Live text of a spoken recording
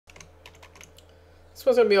This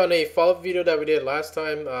one's going to be on a follow-up video that we did last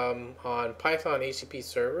time on Python HTTP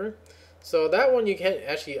server. So that one you can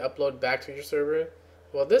actually upload back to your server.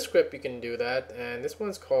 Well, this script you can do that, and this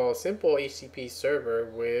one's called Simple HTTP Server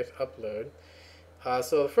with Upload.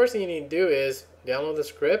 So the first thing you need to do is download the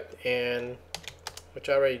script, and which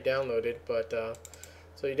I already downloaded, but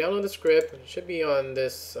so you download the script. It should be on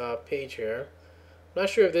this page here. I'm not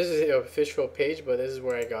sure if this is the official page, but this is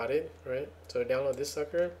where I got it, right? So download this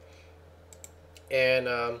sucker, and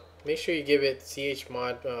make sure you give it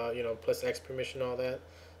chmod, plus X permission, all that.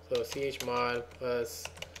 So chmod plus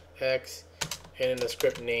X, and then the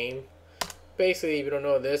script name. Basically, if you don't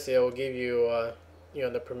know this, it will give you,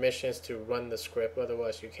 the permissions to run the script.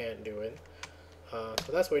 Otherwise, you can't do it.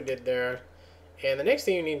 So that's what we did there. And the next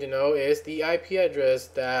thing you need to know is the IP address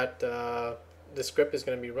that the script is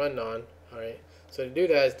going to be run on. All right. So to do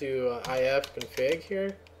that is do if config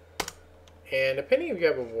here. And depending if you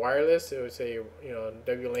have a wireless, it would say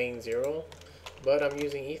WLAN 0, but I'm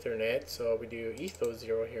using Ethernet, so we do ethos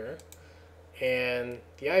 0 here. And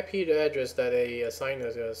the IP address that they assign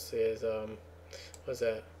us is what's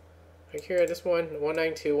that? Right here, this one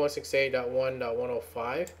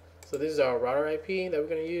 192.168.1.105. So this is our router IP that we're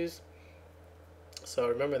going to use. So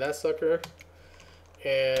remember that sucker.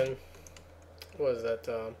 And what is that?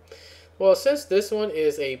 Well, since this one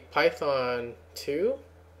is a Python 2.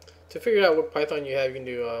 To figure out what Python you have, you can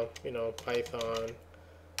do, Python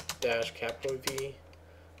 -V,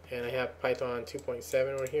 and I have Python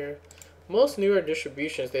 2.7 right here. Most newer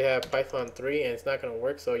distributions, they have Python 3, and it's not going to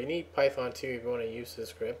work, so you need Python 2 if you want to use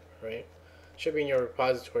this script, right? Should be in your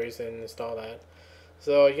repositories and install that.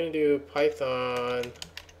 So you're going to do Python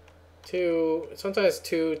 2, sometimes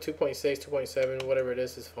 2, 2.6, 2.7, whatever it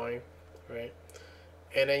is fine, right?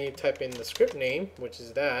 And then you type in the script name, which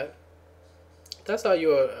is that. That's how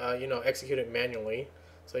you execute it manually.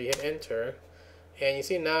 So you hit enter, and you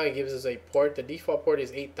see now it gives us a port. The default port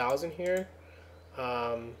is 8000 here.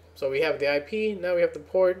 So we have the IP, now we have the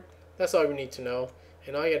port. That's all we need to know.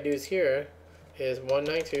 And all you gotta do is here is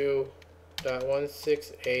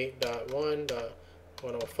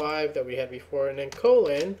 192.168.1.105 that we had before, and then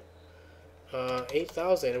colon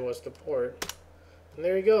 8000 was the port. And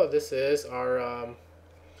there you go. This is our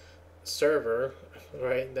server,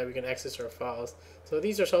 right, that we can access our files. So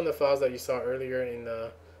these are some of the files that you saw earlier in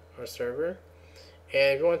our server.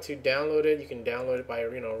 And if you want to download it, you can download it by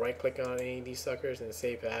right click on any of these suckers and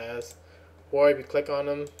save as, or if you click on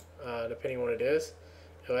them, depending on what it is,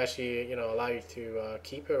 it'll actually allow you to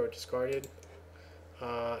keep it or discard it.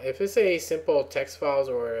 If it's a simple text files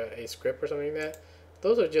or a script or something like that,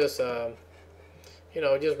 those are just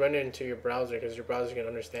just run it into your browser, because your browser can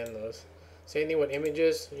understand those. Same thing with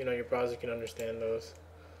images, your browser can understand those.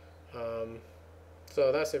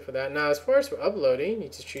 So that's it for that. Now as far as for uploading, you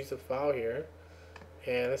just choose the file here,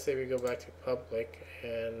 and let's say we go back to public,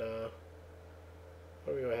 and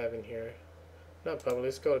what do we have in here? Not public,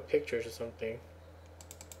 let's go to pictures or something.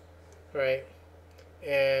 Right,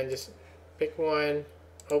 and just pick one,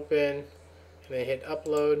 open, and then hit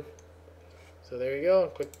upload. So there you go,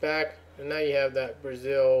 click back, and now you have that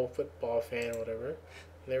Brazil football fan, whatever.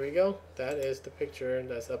 There we go. That is the picture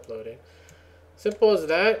that's uploaded. Simple as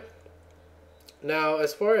that. Now,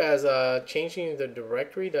 as far as changing the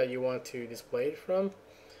directory that you want to display it from,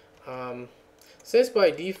 since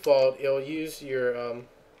by default it'll use your let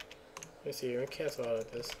me see. Let me cancel out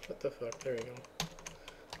of this. What the fuck? There we go.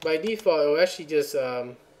 By default, it will actually just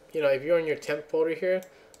if you're in your temp folder here,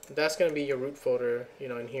 that's going to be your root folder,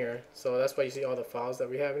 in here. So that's why you see all the files that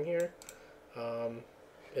we have in here.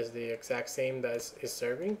 Is the exact same that is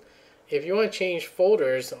serving. If you want to change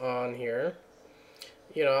folders on here,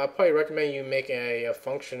 I probably recommend you make a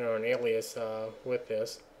function or an alias with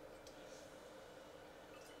this.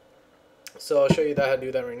 So I'll show you how to do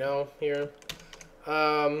that right now here.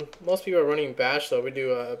 Most people are running bash, so we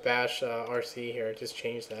do a bash rc here. Just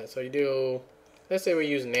change that. So you do, let's say we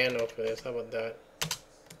use nano for this. How about that?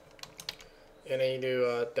 And then you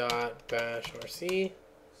do dot bash rc.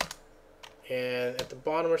 And at the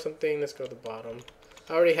bottom or something, let's go to the bottom.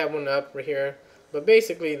 I already have one up right here, but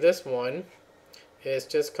basically this one is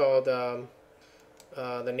just called the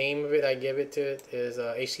name of it I give it to it is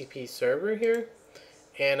HTTP server here,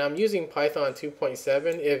 and I'm using Python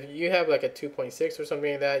 2.7. If you have like a 2.6 or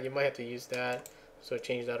something like that, you might have to use that, so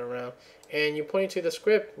change that around. And you point to the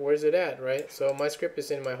script, where's it at, right? So my script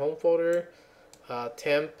is in my home folder,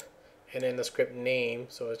 temp, and then the script name,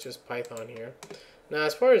 so it's just Python here. Now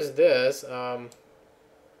as far as this,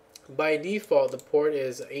 by default the port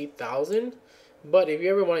is 8000, but if you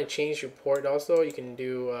ever want to change your port also, you can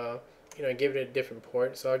do give it a different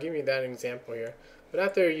port. So I'll give you that example here. But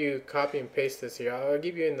after you copy and paste this here, I'll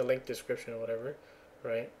give you in the link description or whatever,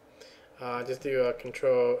 right? Just do a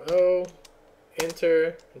Control O,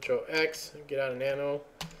 Enter, Control X, get out of Nano,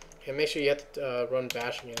 and make sure you have to run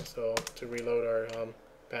Bash again. So to reload our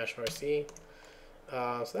Bash RC.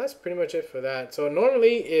 So that's pretty much it for that. So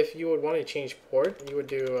normally, if you would want to change port, you would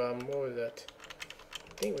do what was that?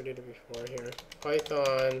 I think we did it before here.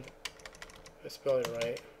 Python, I spell it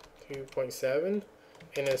right, 2.7,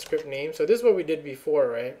 and then script name. So this is what we did before,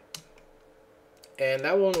 right? And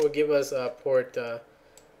that one will give us a port.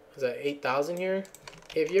 Was that 8,000 here?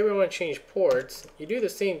 If you ever want to change ports, you do the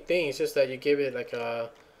same thing. It's just that you give it like a,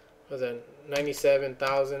 what was that,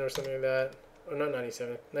 97,000 or something like that? Or not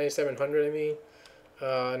 97, 9,700 I mean.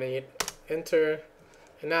 And then you hit enter,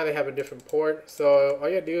 and now they have a different port. So all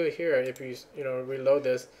you gotta do here, if you reload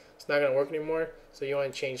this, it's not gonna work anymore. So you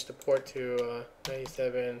want to change the port to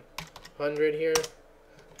 9700 here,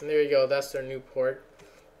 and there you go. That's their new port.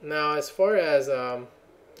 Now, as far as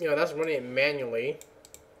that's running it manually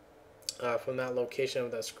from that location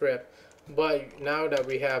of that script. But now that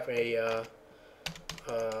we have a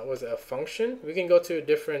a function, we can go to a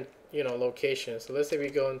different location. So let's say we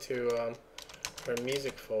go into our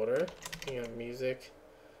music folder, music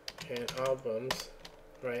and albums,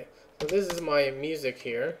 right? So this is my music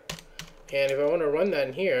here, and if I want to run that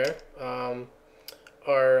in here,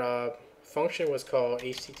 our function was called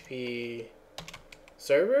HTTP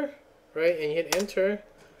server, right? And you hit enter,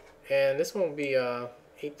 and this one will be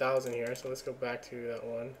 8,000 here. So let's go back to that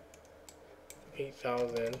one,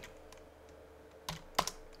 8,000.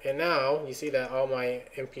 And now you see that all my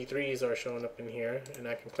MP3s are showing up in here, and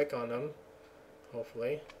I can click on them.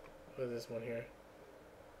 Hopefully. What is this one here?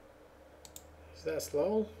 Is that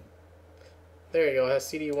slow? There you go. It has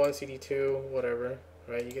CD1, CD2, whatever.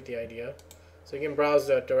 Right? You get the idea. So you can browse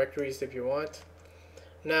the directories if you want.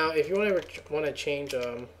 Now, if you want to change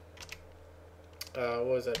what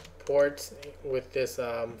was it, ports with this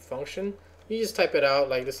function, you just type it out.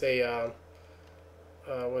 Like, let's say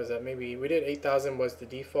what was that? Maybe we did 8,000 was the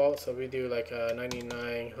default, so we do like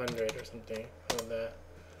 9,900 or something on that.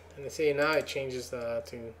 And see, now it changes to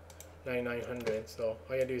 9,900. So all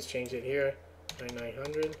you gotta do is change it here,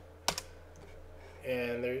 9,900,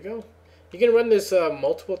 and there you go. You can run this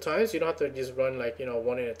multiple times. You don't have to just run like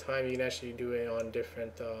one at a time. You can actually do it on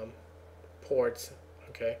different ports.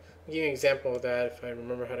 Okay, I'll give you an example of that if I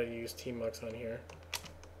remember how to use tmux on here.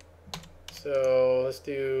 So let's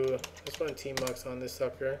run tmux on this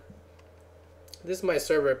sucker. This is my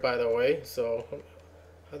server, by the way. So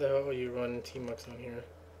how the hell will you run tmux on here?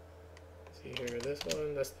 See here, this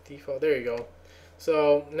one, that's the default. There you go.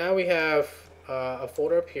 So now we have a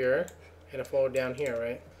folder up here and a folder down here,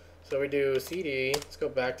 right? So we do cd. Let's go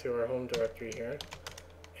back to our home directory here,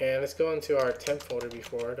 and let's go into our temp folder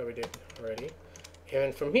before that we did already.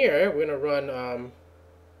 And from here, we're gonna run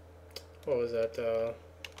what was that?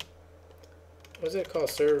 What was it called?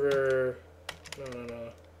 Server?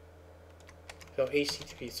 No. So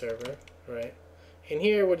HTTP server, right? And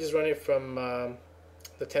here we'll just run it from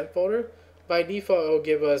the temp folder. By default, it will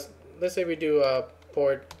give us, let's say we do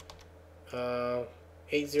port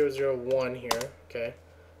 8001 here, okay?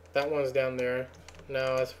 That one's down there.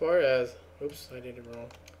 Now, as far as, oops, I did it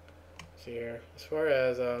wrong. See here, as far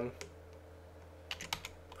as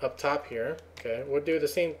up top here, okay, we'll do the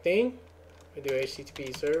same thing. We do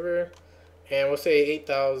HTTP server, and we'll say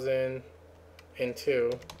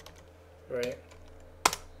 8002, right?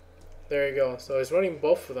 There you go. So it's running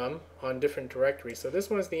both of them on different directories. So this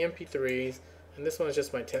one's the MP3s, and this one's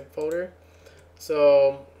just my temp folder.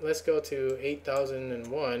 So let's go to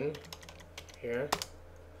 8001 here,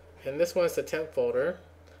 and this one's the temp folder.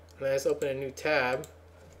 And let's open a new tab,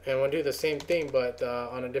 and we'll do the same thing, but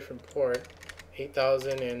on a different port,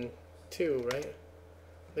 8002, right?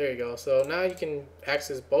 There you go. So now you can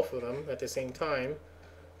access both of them at the same time,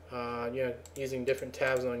 using different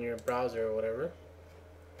tabs on your browser or whatever.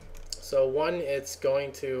 So one, it's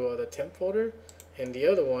going to the temp folder, and the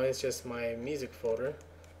other one is just my music folder.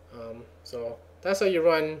 So that's how you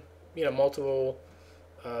run, multiple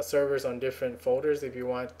servers on different folders if you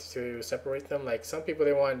want to separate them. Like some people,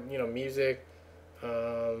 they want music,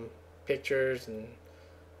 pictures, and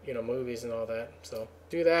movies and all that. So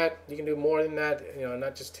do that. You can do more than that.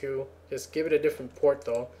 Not just two. Just give it a different port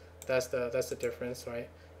though. That's the difference, right?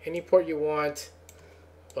 Any port you want,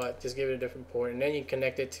 but just give it a different port, and then you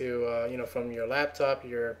connect it to from your laptop,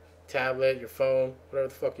 your tablet, your phone, whatever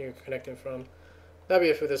the fuck you're connecting from. That'll be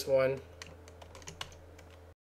it for this one.